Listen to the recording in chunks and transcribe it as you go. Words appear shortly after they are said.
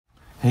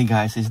Hey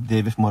guys, it's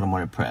David from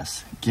Automotive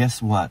Press.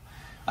 Guess what?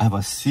 I have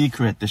a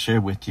secret to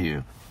share with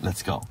you.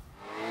 Let's go.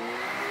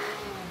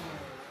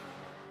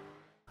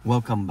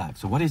 Welcome back.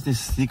 So what is this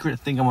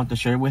secret thing I want to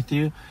share with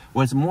you?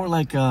 Well, it's more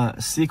like a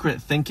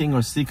secret thinking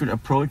or secret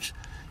approach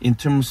in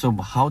terms of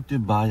how to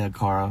buy a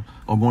car,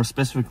 or more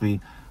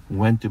specifically,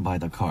 when to buy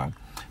the car.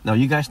 Now,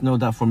 you guys know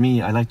that for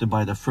me, I like to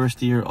buy the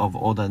first year of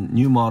all the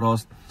new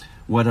models,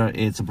 whether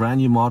it's a brand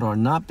new model or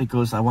not,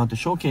 because I want to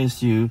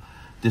showcase you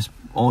this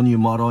all new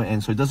model.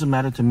 And so it doesn't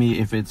matter to me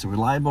if it's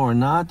reliable or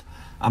not.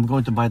 I'm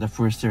going to buy the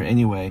first year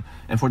anyway.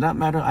 And for that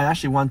matter, I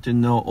actually want to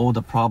know all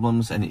the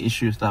problems and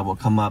issues that will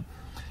come up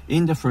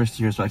in the first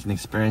year so I can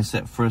experience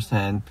it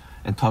firsthand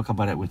and talk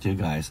about it with you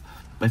guys.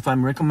 But if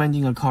I'm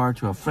recommending a car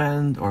to a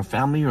friend or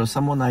family or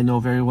someone I know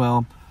very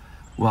well,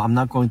 I'm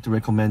not going to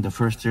recommend the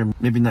first year,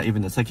 maybe not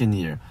even the second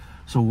year.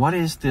 So what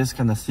is this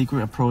kind of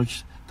secret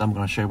approach that I'm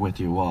going to share with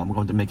you? Well, I'm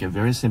going to make it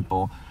very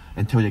simple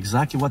and tell you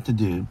exactly what to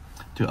do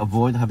to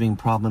avoid having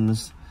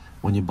problems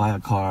when you buy a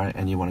car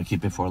and you want to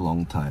keep it for a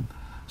long time.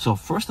 So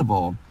first of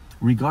all,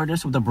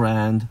 regardless of the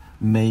brand,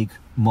 make,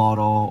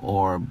 model,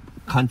 or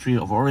country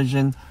of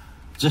origin,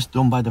 just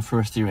don't buy the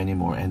first year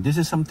anymore. And this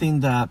is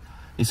something that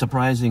is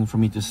surprising for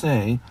me to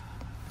say,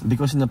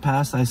 because in the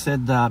past I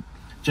said that,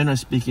 generally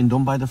speaking,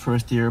 don't buy the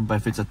first year, but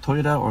if it's a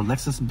Toyota or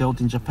Lexus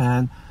built in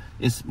Japan,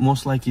 it's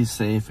most likely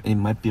safe and it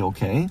might be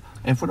okay.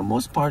 And for the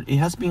most part, it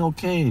has been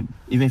okay,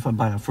 even if I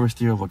buy a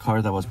first year of a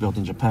car that was built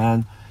in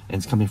Japan and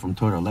it's coming from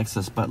Toyota or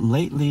Lexus. But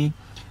lately,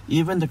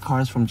 even the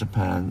cars from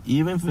Japan,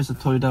 even if it's a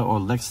Toyota or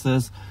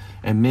Lexus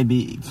and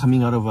maybe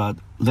coming out of a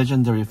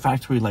legendary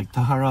factory like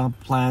Tahara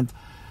plant,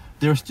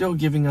 they're still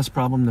giving us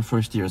problem the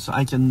first year. So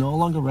I can no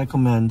longer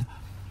recommend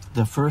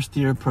the first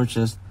year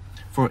purchase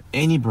for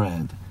any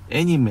brand,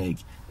 any make,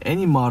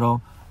 any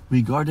model,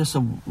 regardless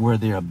of where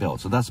they are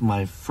built. So that's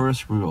my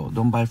first rule.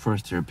 Don't buy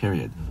first year,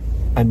 period.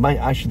 I might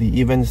actually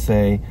even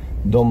say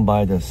don't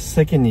buy the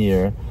second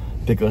year,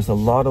 because a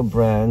lot of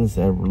brands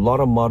and a lot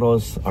of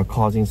models are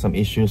causing some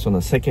issues on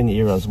the second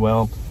year as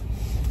well.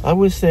 I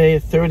would say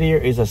third year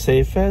is the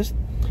safest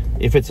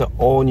if it's an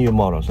all new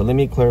model. So let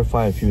me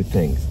clarify a few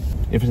things.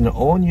 If it's an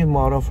all new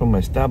model from an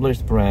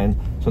established brand,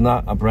 so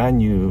not a brand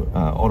new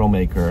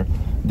automaker,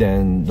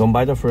 then don't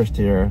buy the first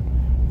year.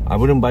 I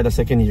wouldn't buy the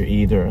second year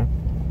either,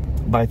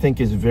 but I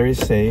think it's very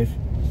safe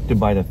to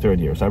buy the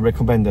third year. So I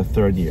recommend the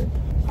third year.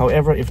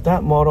 However, if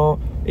that model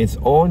is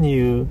all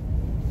new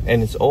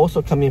and it's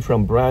also coming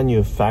from brand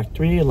new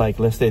factory, like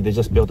let's say they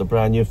just built a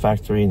brand new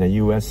factory in the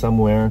US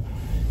somewhere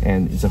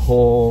and it's a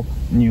whole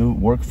new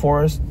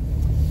workforce,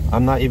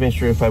 I'm not even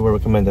sure if I would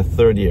recommend the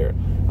third year.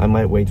 I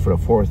might wait for the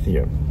fourth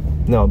year.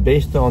 Now,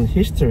 based on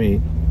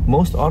history,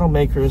 most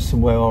automakers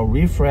will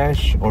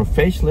refresh or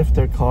facelift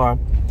their car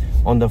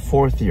on the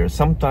fourth year,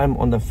 sometime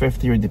on the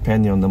fifth year,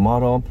 depending on the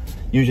model.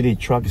 Usually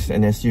trucks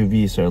and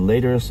SUVs are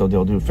later, so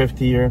they'll do fifth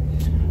year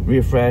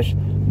refresh,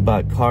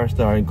 but cars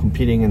that are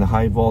competing in the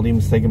high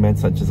volume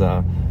segments, such as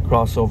a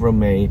crossover,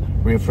 may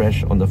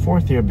refresh on the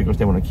fourth year because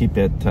they want to keep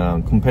it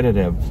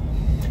competitive.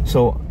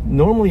 So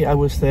normally I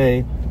would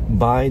say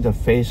buy the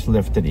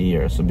facelifted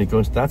year, so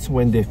because that's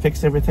when they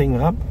fix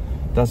everything up.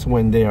 That's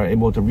when they are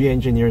able to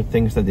re-engineer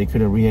things that they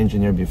couldn't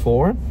re-engineer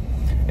before.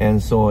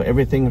 And so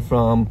everything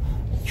from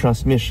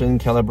transmission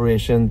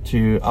calibration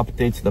to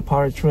updates to the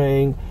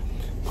powertrain,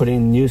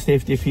 putting new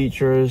safety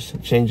features,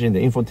 changing the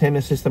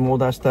infotainment system, all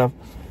that stuff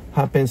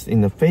happens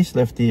in the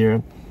facelift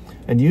year.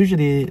 And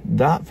usually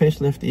that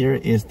facelift year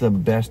is the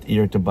best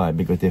year to buy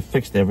because they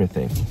fixed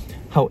everything.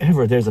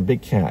 However, there's a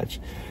big catch,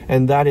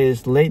 and that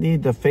is lately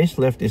the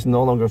facelift is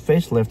no longer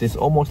facelift. It's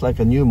almost like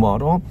a new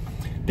model,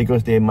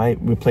 because they might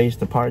replace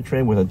the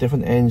powertrain with a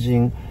different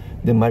engine.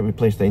 They might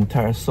replace the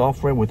entire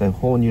software with a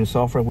whole new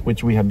software,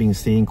 which we have been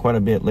seeing quite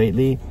a bit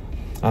lately,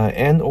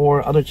 and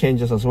or other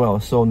changes as well.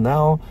 So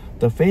now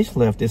the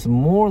facelift is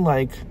more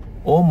like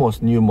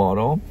almost new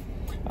model,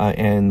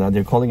 and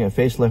they're calling it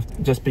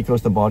facelift just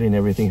because the body and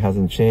everything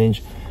hasn't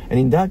changed. And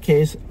in that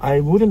case,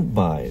 I wouldn't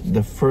buy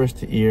the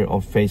first year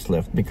of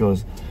facelift,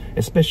 because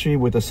especially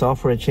with the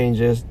software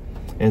changes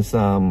and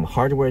some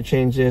hardware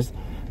changes,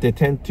 they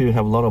tend to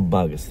have a lot of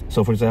bugs.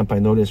 So for example, I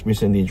noticed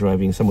recently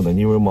driving some of the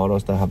newer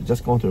models that have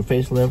just gone through a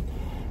facelift,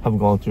 have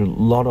gone through a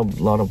lot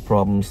of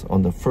problems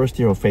on the first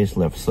year of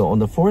facelift. So on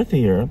the fourth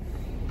year,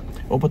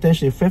 or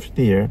potentially fifth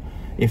year,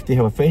 if they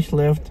have a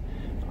facelift,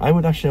 I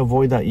would actually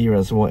avoid that year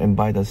as well and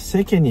buy the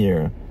second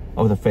year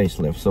of the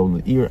facelift. So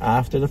the year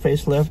after the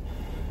facelift,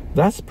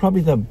 that's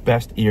probably the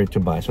best year to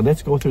buy. So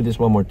let's go through this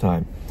one more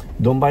time.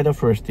 Don't buy the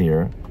first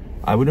year.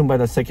 I wouldn't buy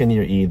the second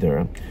year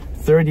either.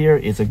 Third year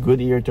is a good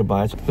year to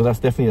buy, so that's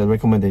definitely a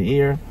recommended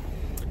year.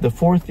 The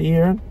fourth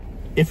year,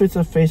 if it's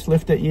a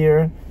facelifted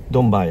year,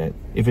 don't buy it.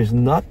 If it's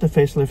not the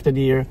facelifted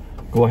year,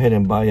 go ahead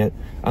and buy it.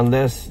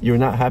 Unless you're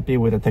not happy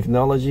with the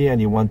technology and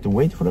you want to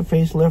wait for the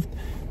facelift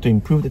to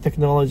improve the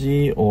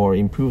technology or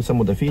improve some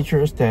of the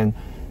features, then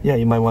yeah,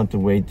 you might want to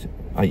wait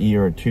a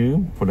year or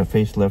two for the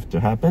facelift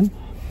to happen.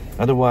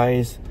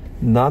 Otherwise,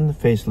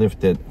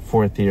 non-facelifted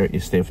fourth year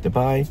is safe to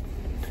buy.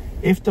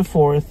 If the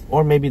fourth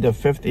or maybe the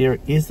fifth year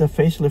is the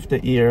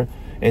facelifted year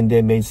and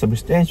they made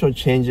substantial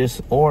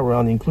changes all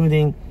around,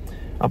 including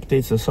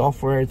updates to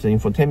software, to the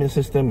infotainment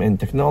system and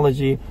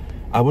technology,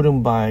 I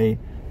wouldn't buy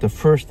the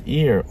first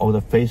year of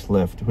the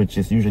facelift, which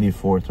is usually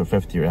fourth or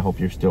fifth year. I hope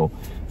you're still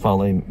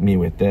following me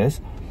with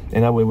this.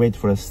 And I will wait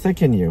for the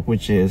second year,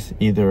 which is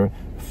either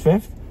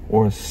fifth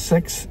or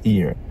sixth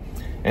year.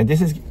 And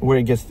this is where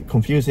it gets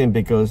confusing,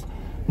 because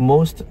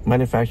most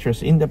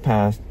manufacturers in the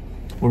past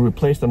will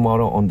replace the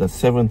model on the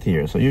seventh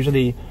year. So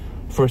usually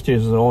first year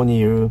is their own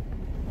year,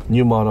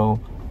 new model.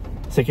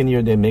 Second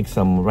year, they make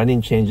some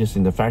running changes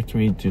in the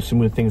factory to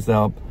smooth things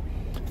out.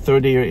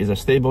 Third year is a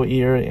stable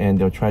year and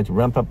they'll try to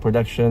ramp up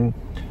production.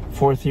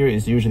 Fourth year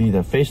is usually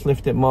the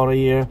facelifted model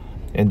year,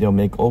 and they'll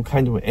make all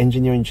kinds of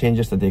engineering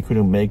changes that they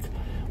couldn't make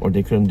or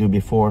they couldn't do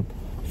before.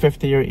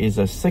 Fifth year is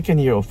a second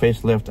year of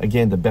facelift.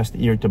 Again, the best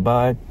year to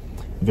buy,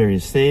 very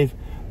safe.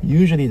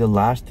 Usually the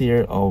last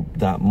year of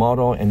that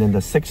model, and then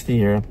the sixth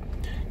year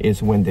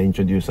is when they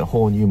introduce a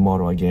whole new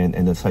model again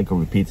and the cycle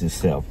repeats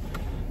itself.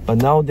 But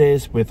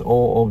nowadays, with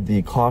all of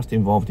the cost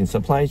involved in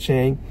supply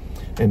chain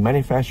and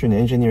manufacturing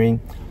and engineering,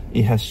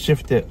 it has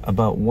shifted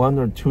about 1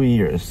 or 2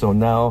 years. So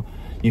now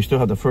you still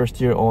have the first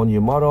year all new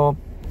model.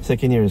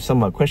 Second year is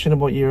somewhat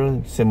questionable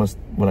year, same as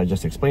what I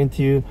just explained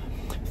to you.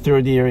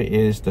 Third year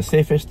is the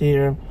safest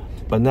year.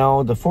 But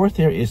now the fourth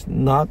year is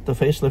not the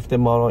facelifted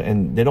model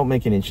and they don't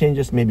make any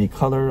changes, maybe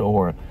color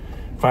or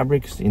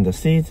fabrics in the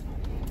seats.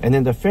 And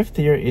then the fifth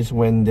year is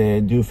when they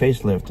do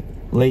facelift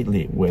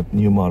lately with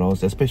new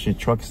models, especially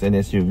trucks and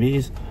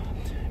SUVs.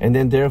 And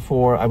then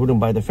therefore, I wouldn't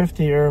buy the fifth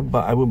year,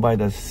 but I would buy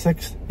the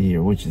sixth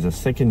year, which is the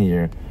second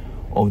year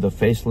of the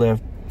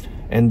facelift.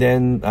 And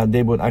then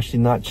they would actually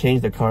not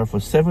change the car for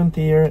seventh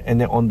year.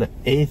 And then on the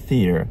eighth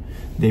year,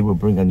 they will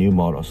bring a new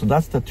model. So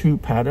that's the two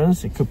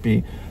patterns. It could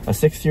be a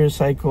 6-year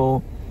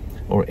cycle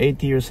or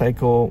 8-year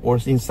cycle, or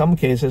in some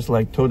cases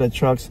like Toyota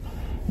trucks,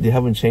 they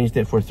haven't changed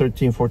it for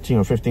 13, 14,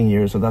 or 15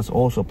 years. So that's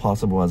also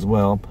possible as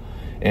well.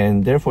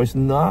 And therefore, it's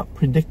not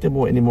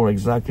predictable anymore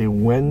exactly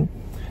when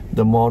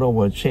the model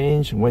will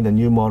change, when the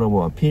new model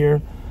will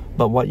appear.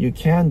 But what you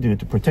can do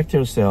to protect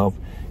yourself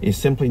is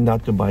simply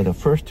not to buy the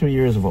first 2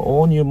 years of an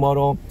all new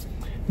model.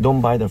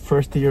 Don't buy the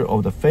first year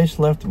of the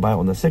facelift, buy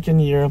on the second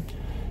year.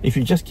 If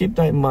you just keep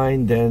that in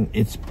mind, then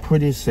it's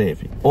pretty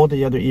safe. All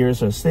the other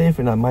years are safe,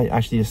 and I might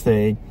actually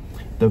say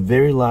the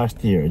very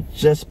last year,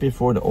 just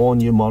before the all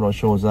new model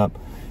shows up,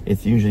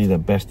 it's usually the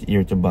best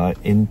year to buy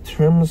in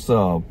terms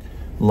of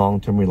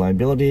long-term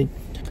reliability.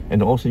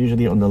 And also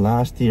usually on the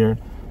last year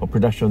of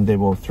production, they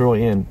will throw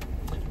in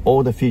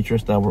all the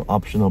features that were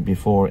optional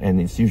before, and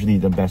it's usually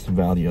the best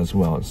value as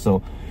well.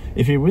 So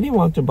if you really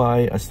want to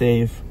buy a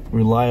safe,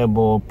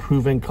 reliable,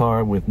 proven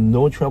car with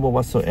no trouble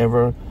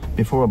whatsoever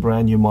before a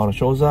brand new model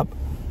shows up,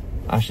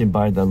 actually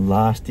buy the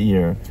last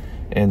year.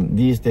 And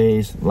these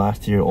days,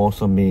 last year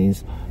also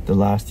means the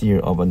last year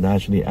of a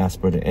naturally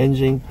aspirated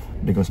engine,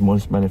 because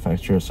most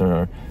manufacturers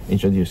are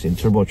introducing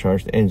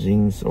turbocharged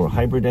engines or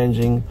hybrid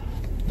engine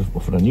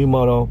for the new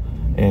model,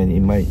 and it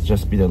might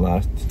just be the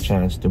last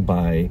chance to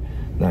buy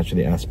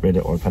naturally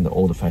aspirated or kind of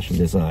old-fashioned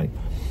design.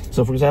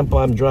 So for example,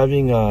 I'm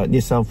driving a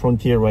Nissan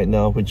Frontier right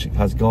now, which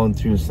has gone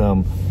through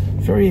some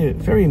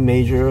very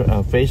major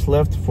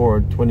facelift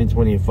for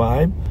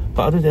 2025.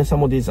 But other than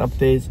some of these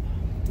updates,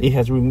 it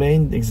has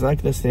remained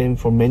exactly the same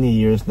for many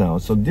years now.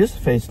 So this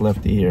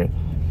facelift year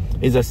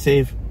is a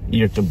safe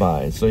year to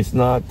buy. So it's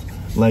not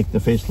like the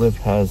facelift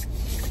has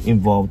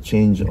involved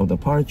change of the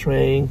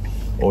powertrain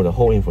or the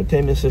whole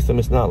infotainment system.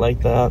 It's not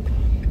like that.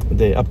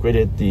 They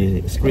upgraded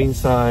the screen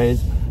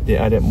size, they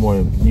added more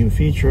new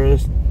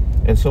features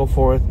and so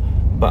forth,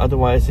 but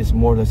otherwise it's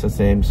more or less the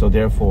same. So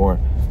therefore,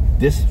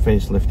 this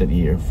facelifted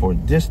year for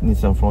this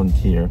Nissan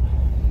Frontier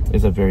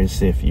is a very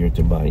safe year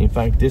to buy. In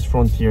fact, this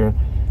Frontier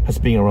has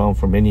been around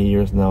for many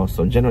years now,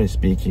 so generally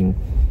speaking,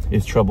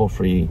 it's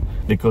trouble-free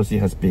because it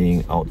has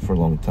been out for a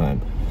long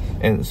time.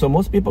 And so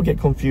most people get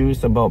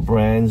confused about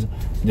brands.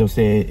 They'll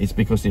say it's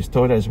because this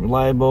Toyota is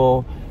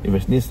reliable, if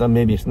it's Nissan,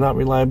 maybe it's not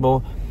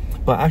reliable.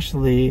 But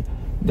actually,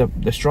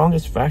 the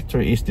strongest factor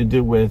is to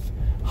do with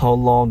how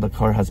long the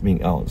car has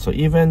been out. So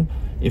even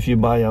if you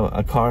buy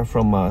a car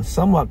from a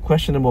somewhat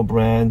questionable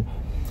brand,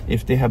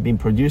 if they have been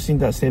producing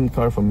that same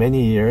car for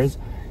many years,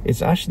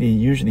 it's actually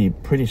usually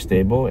pretty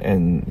stable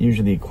and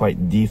usually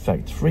quite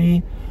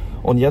defect-free.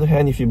 On the other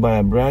hand, if you buy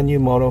a brand new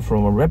model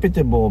from a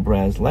reputable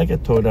brands like a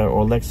Toyota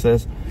or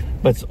Lexus,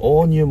 but it's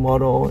all new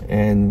model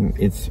and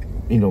it's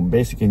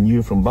basically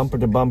new from bumper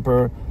to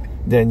bumper,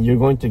 then you're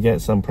going to get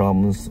some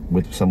problems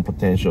with some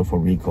potential for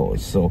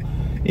recalls. So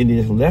it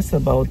is less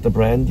about the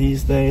brand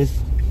these days,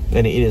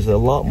 and it is a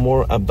lot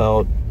more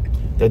about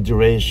the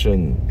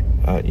duration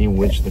in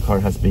which the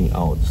car has been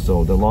out.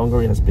 So the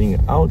longer it has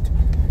been out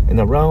and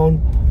around,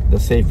 the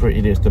safer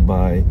it is to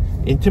buy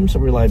in terms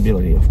of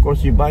reliability. Of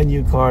course, you buy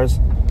new cars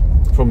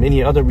for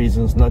many other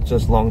reasons, not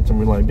just long-term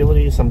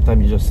reliability.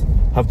 Sometimes you just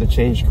have to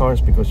change cars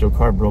because your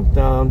car broke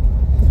down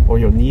or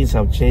your needs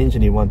have changed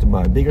and you want to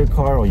buy a bigger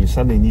car, or you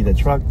suddenly need a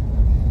truck.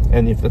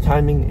 And if the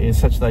timing is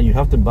such that you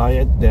have to buy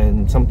it,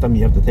 then sometimes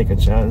you have to take a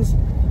chance,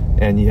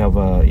 and you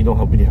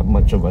don't really have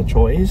much of a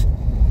choice.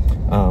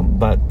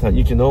 But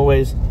you can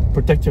always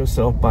protect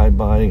yourself by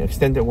buying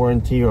extended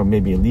warranty or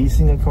maybe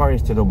leasing a car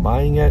instead of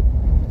buying it.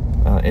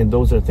 And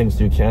those are things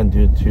you can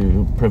do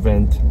to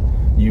prevent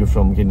you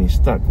from getting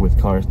stuck with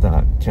cars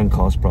that can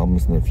cause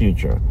problems in the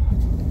future.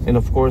 And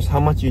of course, how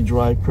much you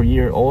drive per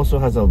year also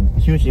has a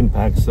huge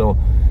impact. So,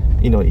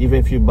 even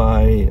if you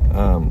buy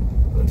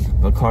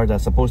a car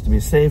that's supposed to be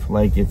safe,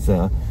 like it's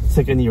a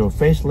second year of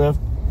facelift,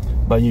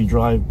 but you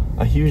drive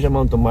a huge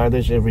amount of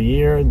mileage every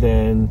year,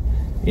 then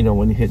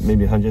when you hit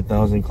maybe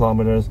 100,000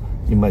 kilometers,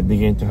 you might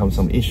begin to have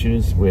some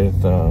issues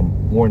with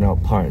worn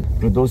out parts.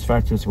 But those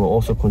factors will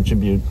also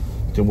contribute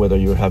to whether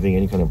you're having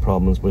any kind of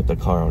problems with the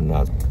car or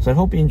not. So I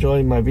hope you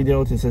enjoyed my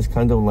video. This is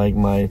kind of like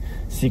my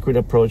secret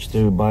approach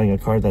to buying a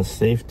car that's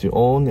safe to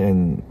own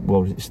and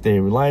will stay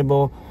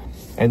reliable.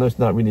 I know it's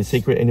not really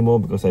secret anymore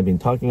because I've been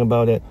talking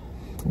about it,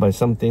 but it's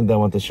something that I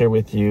want to share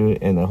with you,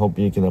 and I hope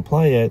you can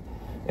apply it.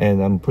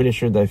 And I'm pretty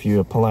sure that if you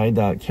apply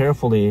that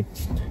carefully,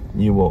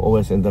 you will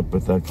always end up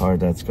with a car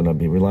that's going to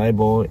be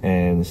reliable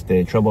and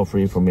stay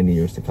trouble-free for many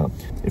years to come.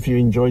 If you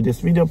enjoyed this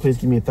video, please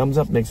give me a thumbs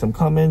up, make some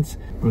comments,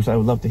 because I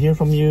would love to hear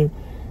from you.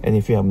 And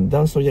if you haven't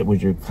done so yet,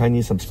 would you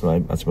kindly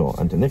subscribe as well.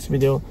 Until next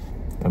video,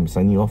 I'm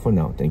signing off for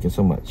now. Thank you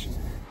so much.